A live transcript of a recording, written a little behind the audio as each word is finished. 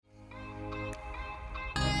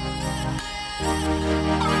Welcome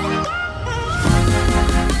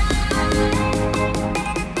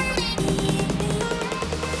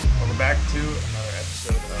back to another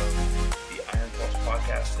episode of the Iron Pulse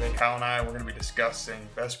podcast. Today, Kyle and I, we're going to be discussing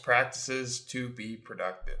best practices to be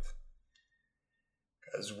productive.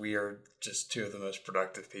 Because we are just two of the most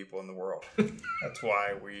productive people in the world. That's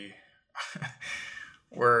why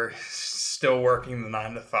we're still working the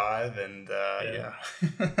 9 to 5, and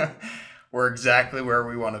we're exactly where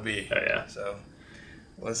we want to be. Oh, yeah. So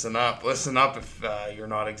listen up if you're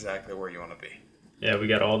not exactly where you want to be. Yeah, we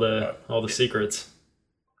got all the secrets.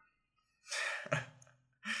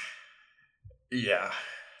 Yeah,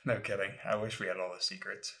 no kidding. I wish we had all the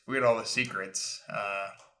secrets. If we had all the secrets,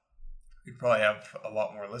 we'd probably have a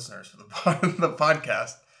lot more listeners for the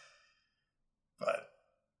podcast. But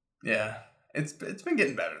yeah, it's been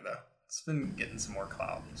getting better though. It's been getting some more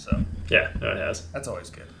clout. So Yeah, no, it has. that's always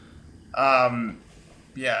good.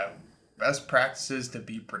 Yeah, best practices to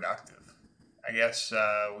be productive. I guess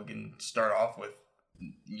we can start off with.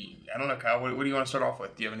 I don't know, Kyle. What do you want to start off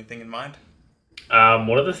with? Do you have anything in mind?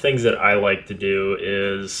 One of the things that I like to do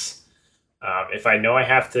is if I know I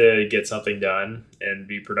have to get something done and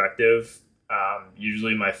be productive,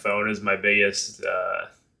 usually my phone is my biggest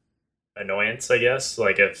annoyance, I guess.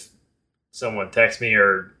 Like if someone texts me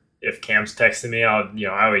or if Cam's texting me,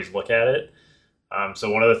 I always look at it.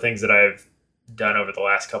 So one of the things that I've done over the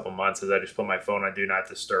last couple months is I just put my phone on Do Not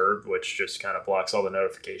Disturb, which just kind of blocks all the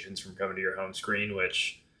notifications from coming to your home screen,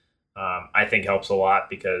 which I think helps a lot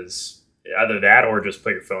because either that or just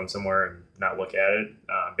put your phone somewhere and not look at it.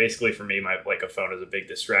 Basically for me, a phone is a big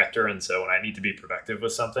distractor. And so when I need to be productive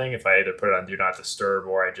with something, if I either put it on Do Not Disturb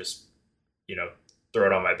or I just, throw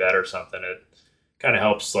it on my bed or something, it kind of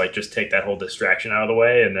helps just take that whole distraction out of the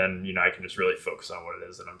way. And then, I can just really focus on what it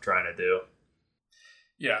is that I'm trying to do.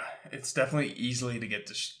 Yeah, it's definitely easily to get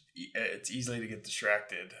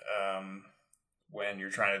distracted when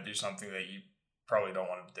you're trying to do something that you probably don't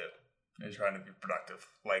want to do. You're trying to be productive,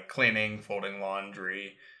 like cleaning, folding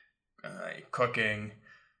laundry, cooking,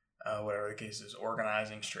 whatever the case is,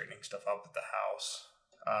 organizing, straightening stuff up at the house.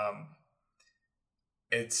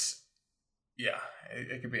 It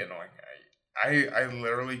can be annoying. I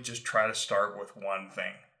literally just try to start with one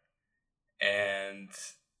thing, and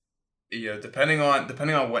depending on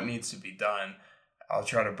what needs to be done, I'll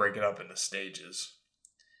try to break it up into stages.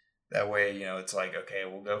 That way, it's like, okay,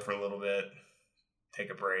 we'll go for a little bit, take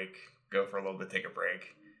a break, go for a little bit, take a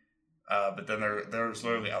break. But then there's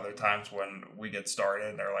literally other times when we get started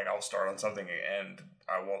and they're like, I'll start on something and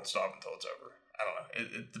I won't stop until it's over. I don't know.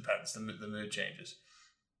 It depends. The mood changes.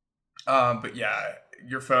 But yeah,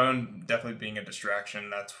 your phone definitely being a distraction.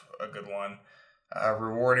 That's a good one.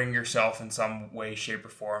 Rewarding yourself in some way, shape, or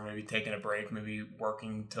form. Maybe taking a break. Maybe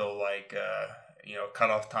working till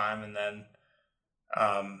cutoff time, and then,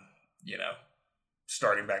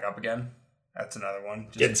 starting back up again. That's another one.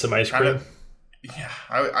 Just getting some ice cream.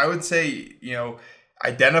 I would say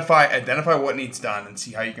identify what needs done and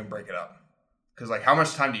see how you can break it up. Because how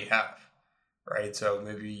much time do you have, right? So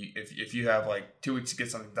maybe if you have 2 weeks to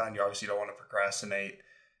get something done, you obviously don't want to procrastinate,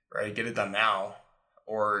 right? Get it done now,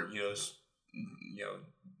 or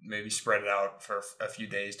maybe spread it out for a few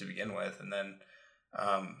days to begin with, and then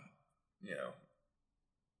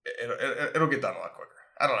it'll get done a lot quicker.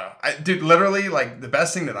 I don't know. Literally, the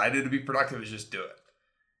best thing that I did to be productive is just do it.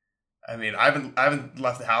 I mean, I haven't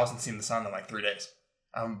left the house and seen the sun in 3 days.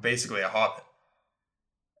 I'm basically a hobbit.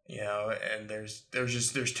 And there's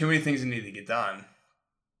too many things that need to get done.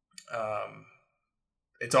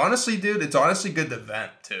 It's honestly good to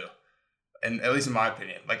vent too. And at least in my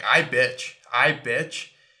opinion, I bitch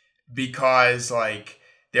because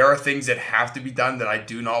there are things that have to be done that I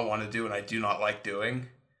do not want to do and I do not like doing.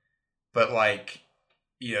 But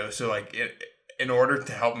in order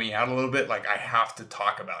to help me out a little bit, I have to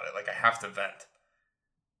talk about it. I have to vent.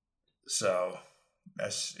 So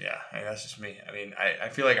that's just me. I mean, I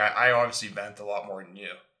feel like I obviously vent a lot more than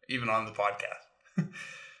you, even on the podcast.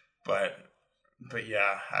 but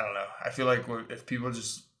yeah, I don't know. I feel like if people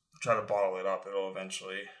just try to bottle it up, it'll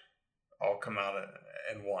eventually all come out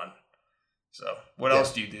in one. So what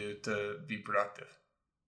else do you do to be productive?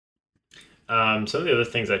 Some of the other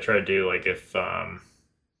things I try to do, if I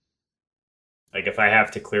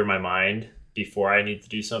have to clear my mind before I need to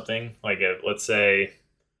do something, let's say,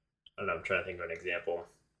 I don't know, I'm trying to think of an example.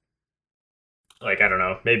 I don't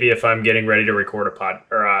know, maybe if I'm getting ready to record edit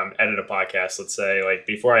a podcast, let's say,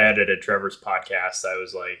 before I edited Trevor's podcast, I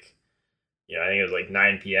was I think it was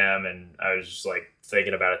 9 p.m. and I was just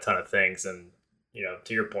thinking about a ton of things. And,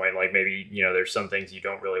 to your point, maybe, there's some things you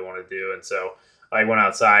don't really want to do. And so I went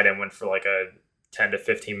outside and went for a 10 to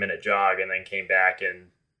 15 minute jog and then came back and,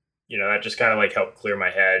 that just kind of like helped clear my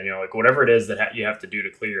head, like whatever it is that you have to do to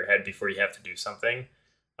clear your head before you have to do something.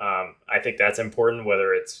 I think that's important,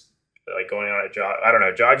 whether it's like going on a jog. I don't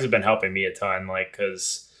know. Jogs have been helping me a ton, like,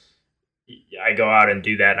 because I go out and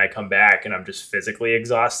do that and I come back and I'm just physically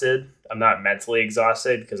exhausted. I'm not mentally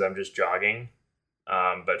exhausted because I'm just jogging.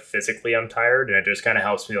 But physically I'm tired, and it just kind of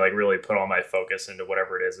helps me like really put all my focus into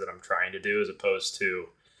whatever it is that I'm trying to do, as opposed to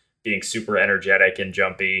being super energetic and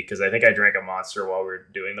jumpy. Cause I think I drank a Monster while we were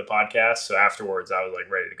doing the podcast. So afterwards I was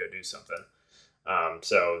like ready to go do something.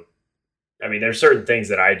 So, I mean, there's certain things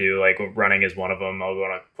that I do, like running is one of them. I'll go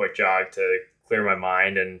on a quick jog to clear my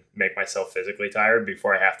mind and make myself physically tired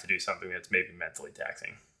before I have to do something that's maybe mentally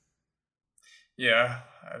taxing. Yeah,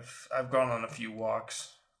 I've gone on a few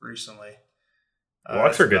walks recently.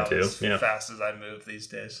 Walks are good too. Yeah, fast as I move these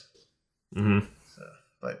days. Mm-hmm. So,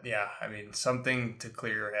 but yeah, I mean, something to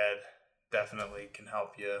clear your head definitely can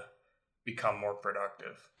help you become more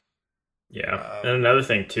productive. Yeah, and another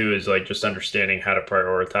thing too is like just understanding how to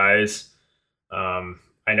prioritize.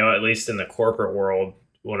 I know at least in the corporate world,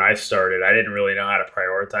 when I started, I didn't really know how to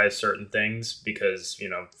prioritize certain things because,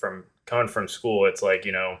 from coming from school, it's like,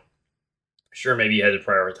 sure, maybe you had to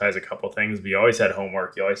prioritize a couple things, but you always had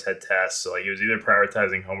homework, you always had tests. So like it was either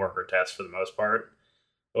prioritizing homework or tests for the most part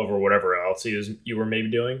over whatever else you were maybe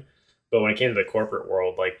doing. But when it came to the corporate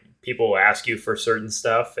world, like people ask you for certain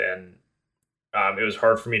stuff, and it was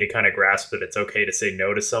hard for me to kind of grasp that it's okay to say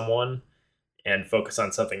no to someone and focus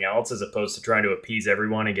on something else, as opposed to trying to appease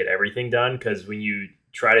everyone and get everything done. Because when you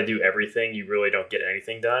try to do everything, you really don't get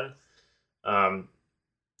anything done.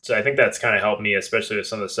 So I think that's kind of helped me, especially with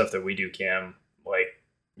some of the stuff that we do, Cam. Like,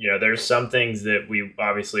 there's some things that we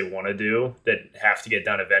obviously want to do that have to get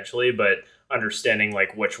done eventually, but understanding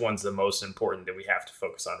like which one's the most important that we have to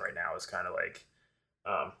focus on right now is kind of like,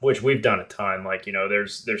 which we've done a ton. Like,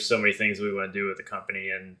 there's so many things we want to do with the company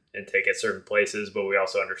and take it certain places, but we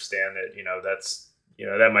also understand that, that's,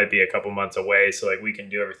 that might be a couple months away. So like we can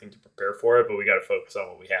do everything to prepare for it, but we got to focus on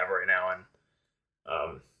what we have right now.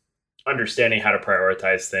 And, understanding how to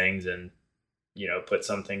prioritize things and, put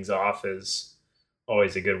some things off is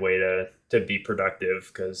always a good way to be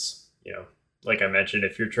productive. Cause, like I mentioned,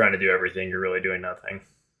 if you're trying to do everything, you're really doing nothing.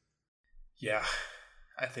 Yeah.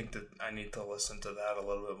 I think that I need to listen to that a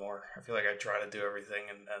little bit more. I feel like I try to do everything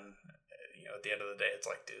and at the end of the day, it's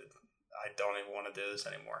like, dude, I don't even want to do this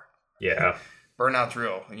anymore. Yeah. Burnout's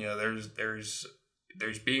real.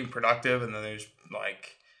 There's being productive, and then there's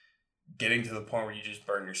like getting to the point where you just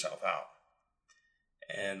burn yourself out.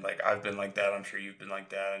 And like I've been like that. I'm sure you've been like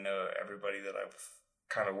that. I know everybody that I've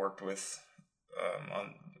kind of worked with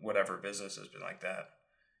on whatever business has been like that.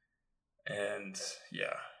 And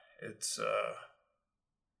yeah, it's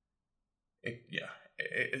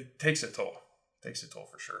it takes a toll. It takes a toll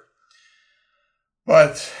for sure.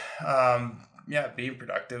 But being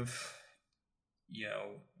productive,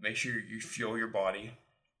 make sure you fuel your body.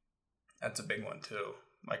 That's a big one too.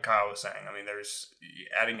 Like Kyle was saying, I mean, there's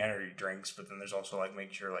adding energy drinks, but then there's also like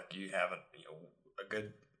making sure like you have a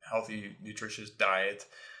good, healthy, nutritious diet.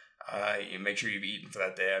 You make sure you've eaten for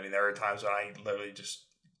that day. I mean, there are times when I literally just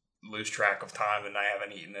lose track of time and I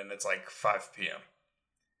haven't eaten, and it's like 5 p.m.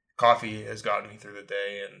 Coffee has gotten me through the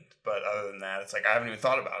day, but other than that, it's like I haven't even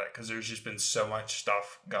thought about it because there's just been so much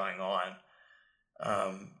stuff going on.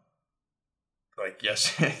 Like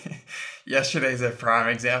yesterday's a prime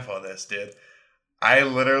example of this, dude. I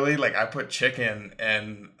literally I put chicken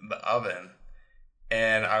in the oven,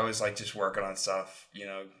 and I was like just working on stuff.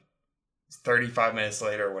 35 minutes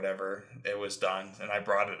later or whatever, it was done, and I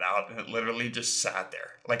brought it out, and it literally just sat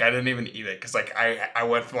there. Like I didn't even eat it because like I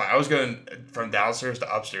was going from downstairs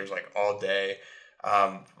to upstairs like all day,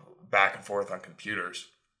 back and forth on computers.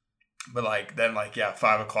 But like then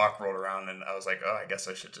 5 o'clock rolled around, and I was like, oh, I guess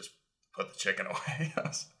I should just put the chicken away. I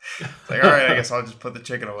was like, all right, I guess I'll just put the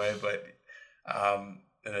chicken away. But and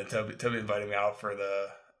then Toby invited me out for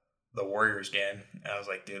the Warriors game, and I was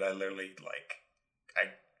like, dude, I literally I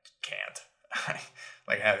can't.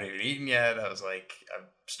 I haven't even eaten yet. I was like, I'm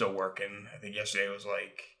still working. I think yesterday was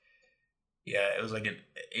it was like an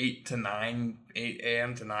 8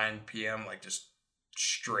 a.m. to 9 p.m. like just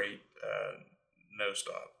straight no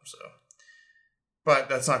stop. So, but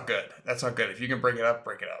that's not good. That's not good. If you can break it up,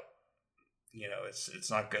 break it up.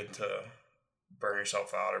 It's not good to burn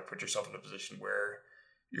yourself out or put yourself in a position where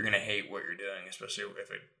you're gonna hate what you're doing, especially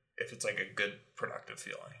if it's like a good productive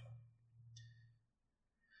feeling.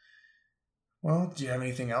 Well, do you have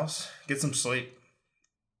anything else? Get some sleep.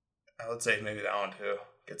 I would say maybe that one too.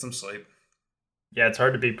 Get some sleep. Yeah, it's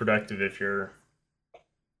hard to be productive if you're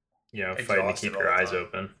fighting to keep your eyes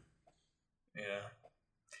open. Yeah.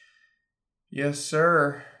 Yes,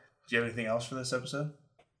 sir. Do you have anything else for this episode?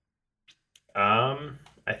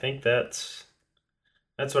 I think that's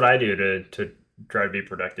what I do to try to be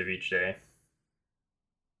productive each day.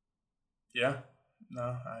 Yeah. No,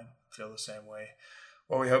 I feel the same way.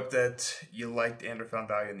 Well, we hope that you liked and or found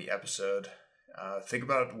value in the episode. Think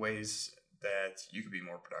about ways that you could be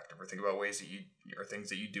more productive, or think about ways that you or things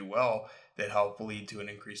that you do well that help lead to an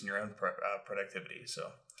increase in your own productivity.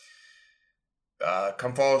 So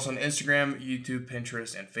come follow us on Instagram, YouTube,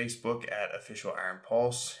 Pinterest, and Facebook at Official Iron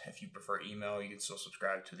Pulse. If you prefer email, you can still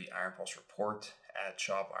subscribe to the Iron Pulse Report at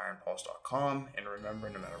shopironpulse.com. And remember,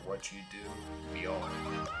 no matter what you do, be all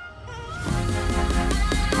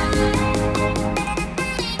in.